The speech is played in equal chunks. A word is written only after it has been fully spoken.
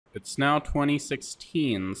It's now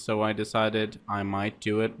 2016, so I decided I might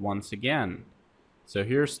do it once again. So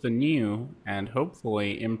here's the new and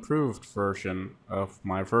hopefully improved version of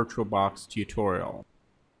my Virtualbox tutorial.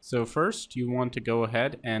 So first, you want to go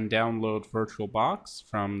ahead and download Virtualbox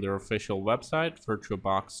from their official website,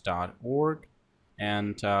 virtualbox.org.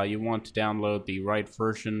 And you want to download the right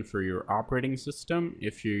version for your operating system.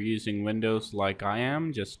 If you're using Windows like I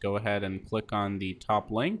am, just go ahead and click on the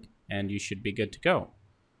top link and you should be good to go.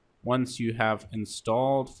 Once you have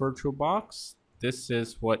installed Virtualbox, this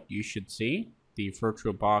is what you should see, the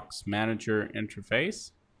Virtualbox Manager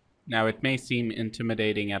interface. Now, it may seem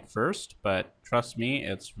intimidating at first, but trust me,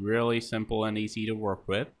 it's really simple and easy to work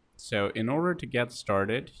with. So in order to get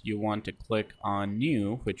started, you want to click on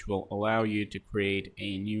New, which will allow you to create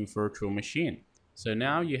a new virtual machine. So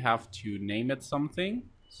now you have to name it something.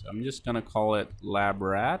 So I'm just going to call it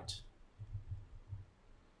LabRat.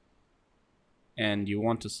 And you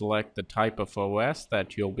want to select the type of OS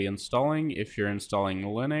that you'll be installing. If you're installing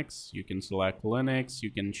Linux, you can select Linux. You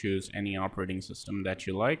can choose any operating system that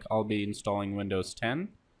you like. I'll be installing Windows 10.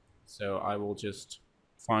 So I will just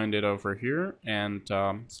find it over here and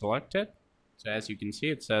select it. So as you can see,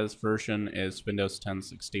 it says version is Windows 10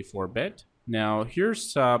 64-bit. Now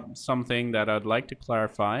here's something that I'd like to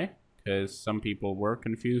clarify, because some people were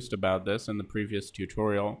confused about this in the previous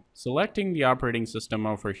tutorial. Selecting the operating system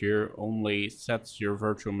over here only sets your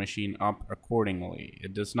virtual machine up accordingly.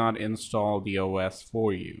 It does not install the OS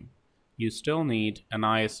for you. You still need an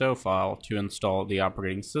ISO file to install the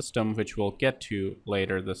operating system, which we'll get to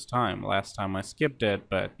later this time. Last time I skipped it,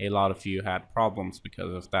 but a lot of you had problems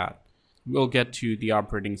because of that. We'll get to the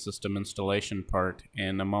operating system installation part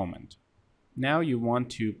in a moment. Now you want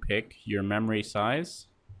to pick your memory size.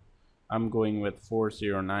 I'm going with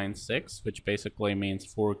 4096, which basically means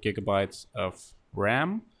 4 gigabytes of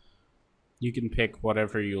RAM. You can pick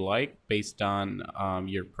whatever you like based on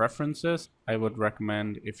your preferences. I would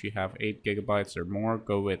recommend, if you have 8 gigabytes or more,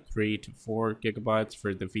 go with 3 to 4 gigabytes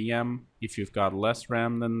for the VM. If you've got less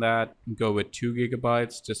RAM than that, go with 2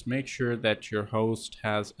 gigabytes. Just make sure that your host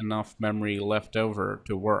has enough memory left over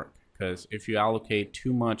to work, because if you allocate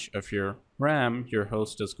too much of your RAM, your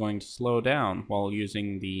host is going to slow down while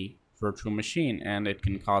using the virtual machine, and it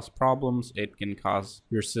can cause problems. It can cause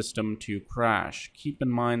your system to crash. Keep in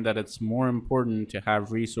mind that it's more important to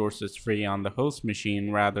have resources free on the host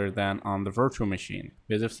machine rather than on the virtual machine,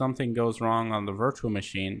 because if something goes wrong on the virtual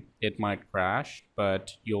machine, it might crash,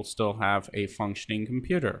 but you'll still have a functioning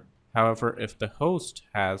computer. However, if the host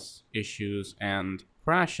has issues and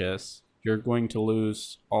crashes, you're going to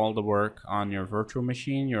lose all the work on your virtual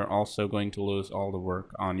machine. You're also going to lose all the work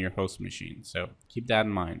on your host machine. So keep that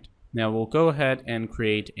in mind. Now we'll go ahead and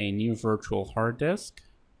create a new virtual hard disk.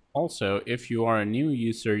 Also, if you are a new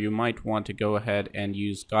user, you might want to go ahead and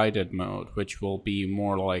use guided mode, which will be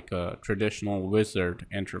more like a traditional wizard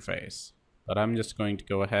interface. But I'm just going to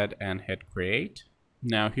go ahead and hit create.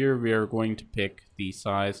 Now here we are going to pick the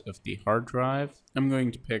size of the hard drive. I'm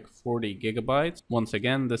going to pick 40 gigabytes. Once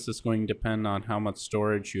again, this is going to depend on how much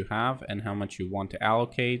storage you have and how much you want to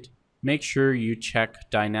allocate. Make sure you check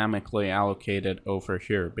dynamically allocated over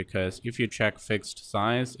here, because if you check fixed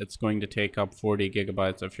size, it's going to take up 40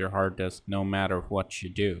 gigabytes of your hard disk no matter what you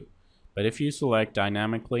do. But if you select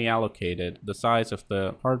dynamically allocated, the size of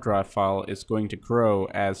the hard drive file is going to grow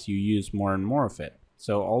as you use more and more of it.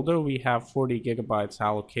 So although we have 40 gigabytes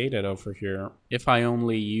allocated over here, if I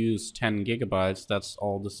only use 10 gigabytes, that's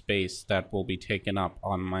all the space that will be taken up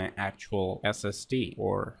on my actual SSD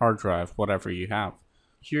or hard drive, whatever you have.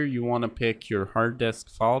 Here you want to pick your hard disk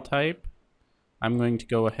file type. I'm going to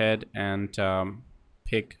go ahead and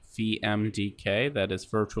pick VMDK, that is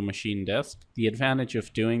virtual machine disk. The advantage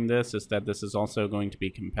of doing this is that this is also going to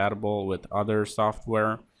be compatible with other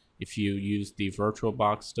software. If you use the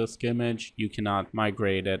Virtualbox disk image, you cannot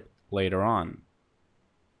migrate it later on.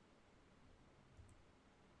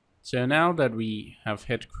 So now that we have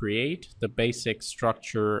hit create, the basic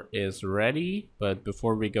structure is ready. But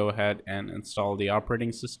before we go ahead and install the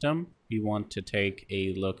operating system, we want to take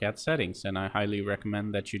a look at settings, and I highly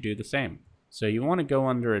recommend that you do the same. So you want to go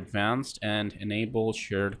under advanced and enable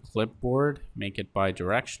shared clipboard, make it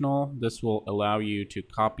bidirectional. This will allow you to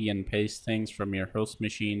copy and paste things from your host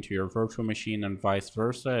machine to your virtual machine and vice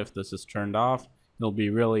versa. If this is turned off, it'll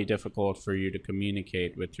be really difficult for you to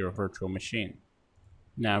communicate with your virtual machine.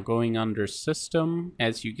 Now going under system,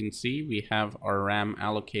 as you can see, we have our RAM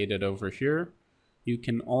allocated over here. You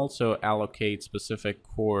can also allocate specific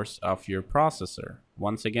cores of your processor.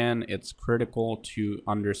 Once again, it's critical to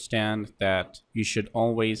understand that you should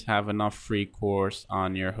always have enough free cores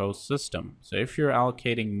on your host system. So if you're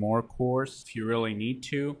allocating more cores, if you really need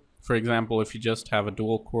to, for example, if you just have a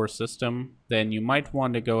dual core system, then you might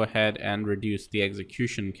want to go ahead and reduce the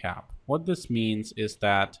execution cap. What this means is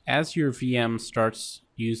that as your VM starts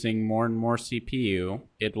using more and more CPU,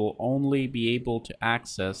 it will only be able to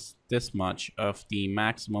access this much of the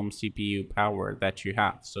maximum CPU power that you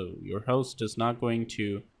have. So your host is not going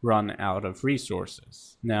to run out of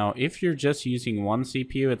resources. Now, if you're just using one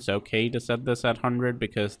CPU, it's okay to set this at 100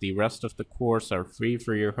 because the rest of the cores are free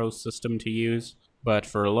for your host system to use. But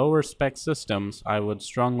for lower spec systems, I would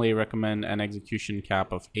strongly recommend an execution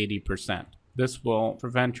cap of 80%. This will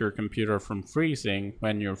prevent your computer from freezing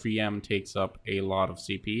when your VM takes up a lot of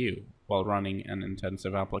CPU while running an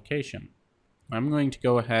intensive application. I'm going to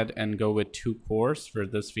go ahead and go with 2 cores for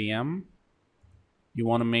this VM. You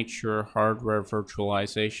want to make sure hardware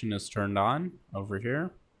virtualization is turned on over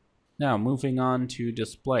here. Now moving on to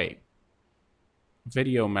display.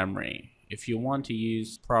 Video memory. If you want to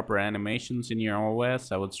use proper animations in your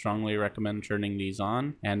OS, I would strongly recommend turning these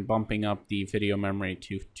on and bumping up the video memory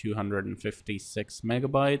to 256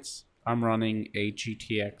 megabytes. I'm running a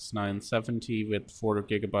GTX 970 with 4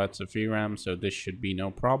 gigabytes of VRAM, so this should be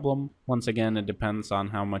no problem. Once again, it depends on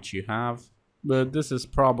how much you have, but this is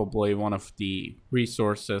probably one of the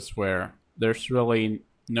resources where there's really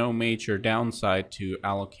no major downside to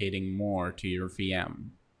allocating more to your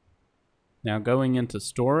VM. Now going into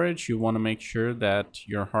storage, you want to make sure that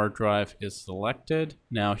your hard drive is selected.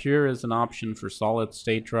 Now here is an option for solid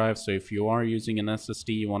state drive, so if you are using an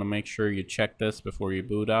SSD, you want to make sure you check this before you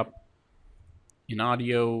boot up. In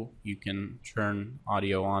audio, you can turn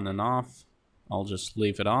audio on and off. I'll just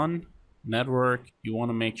leave it on. Network, you want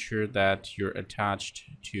to make sure that you're attached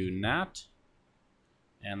to NAT,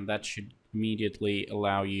 and that should immediately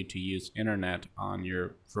allow you to use internet on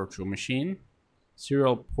your virtual machine.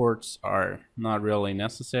 Serial ports are not really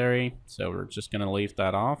necessary, so we're just going to leave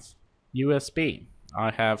that off. USB.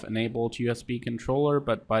 I have enabled USB controller,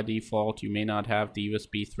 but by default you may not have the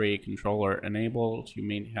USB 3 controller enabled. You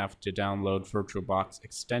may have to download Virtualbox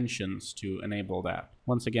extensions to enable that.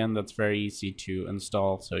 Once again, that's very easy to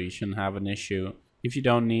install, so you shouldn't have an issue. If you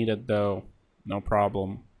don't need it though, no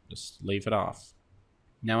problem, just leave it off.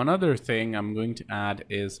 Now another thing I'm going to add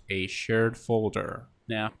is a shared folder.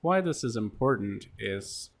 Now, why this is important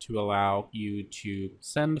is to allow you to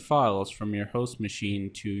send files from your host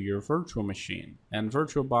machine to your virtual machine. And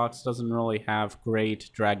Virtualbox doesn't really have great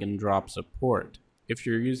drag and drop support. If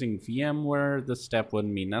you're using VMware, this step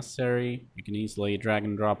wouldn't be necessary. You can easily drag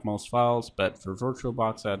and drop most files, but for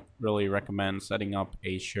Virtualbox, I'd really recommend setting up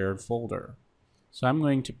a shared folder. So I'm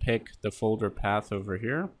going to pick the folder path over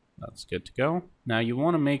here. That's good to go. Now you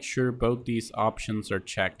want to make sure both these options are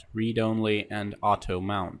checked, read-only and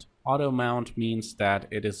auto-mount. Auto-mount means that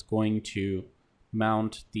it is going to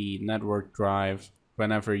mount the network drive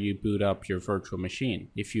whenever you boot up your virtual machine.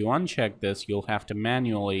 If you uncheck this, you'll have to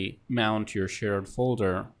manually mount your shared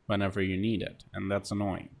folder whenever you need it, and that's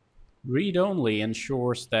annoying. Read-only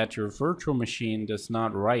ensures that your virtual machine does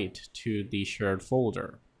not write to the shared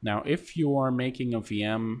folder. Now, if you are making a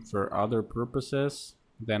VM for other purposes,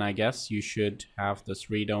 then I guess you should have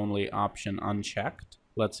this read-only option unchecked.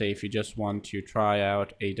 Let's say if you just want to try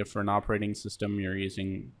out a different operating system, you're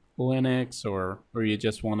using Linux, or you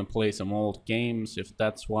just want to play some old games. If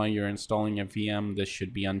that's why you're installing a VM, this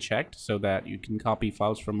should be unchecked so that you can copy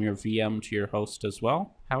files from your VM to your host as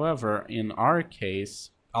well. However, in our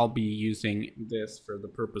case, I'll be using this for the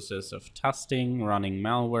purposes of testing, running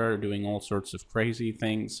malware, doing all sorts of crazy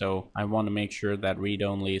things. So I want to make sure that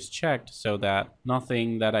read-only is checked so that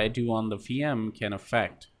nothing that I do on the VM can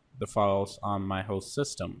affect the files on my host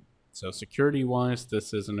system. So security-wise,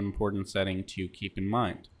 this is an important setting to keep in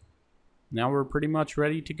mind. Now we're pretty much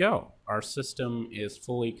ready to go. Our system is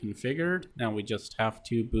fully configured. Now we just have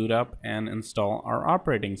to boot up and install our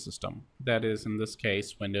operating system. That is, in this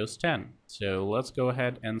case, Windows 10. So let's go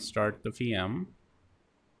ahead and start the VM.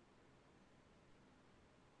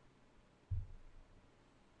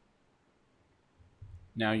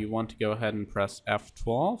 Now you want to go ahead and press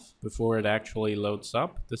F12 before it actually loads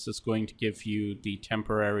up. This is going to give you the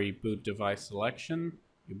temporary boot device selection.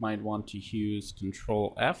 You might want to use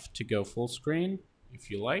Control F to go full screen if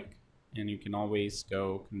you like, and you can always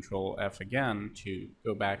go Control F again to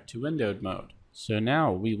go back to windowed mode. So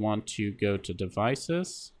now we want to go to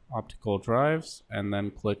Devices, Optical Drives, and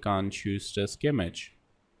then click on Choose Disk Image.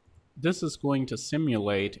 This is going to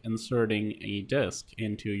simulate inserting a disk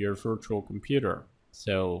into your virtual computer.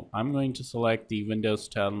 So I'm going to select the Windows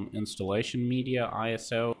 10 installation media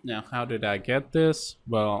ISO. Now, how did I get this?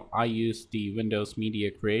 Well, I used the Windows Media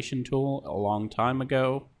Creation tool a long time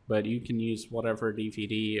ago, but you can use whatever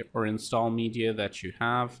DVD or install media that you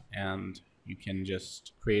have, and you can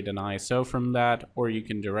just create an ISO from that, or you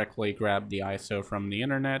can directly grab the ISO from the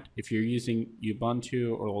internet. If you're using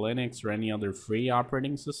Ubuntu or Linux or any other free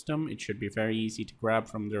operating system, it should be very easy to grab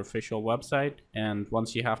from their official website. And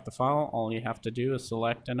once you have the file, all you have to do is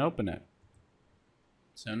select and open it.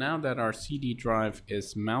 So now that our CD drive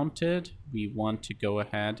is mounted, we want to go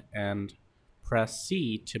ahead and press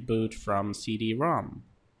C to boot from CD-ROM.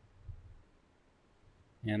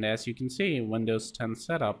 And as you can see, Windows 10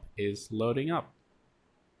 setup is loading up.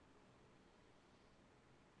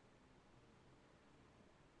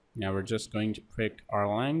 Now we're just going to pick our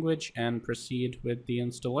language and proceed with the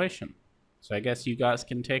installation. So I guess you guys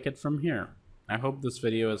can take it from here. I hope this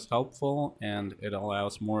video is helpful and it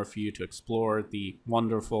allows more of you to explore the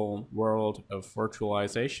wonderful world of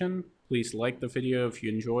virtualization. Please like the video if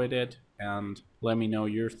you enjoyed it and let me know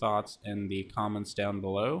your thoughts in the comments down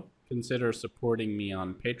below. Consider supporting me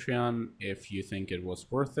on Patreon if you think it was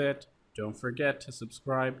worth it. Don't forget to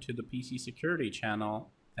subscribe to the PC Security channel.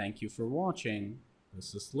 Thank you for watching.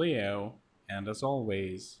 This is Leo, and as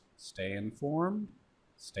always, stay informed,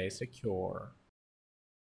 stay secure.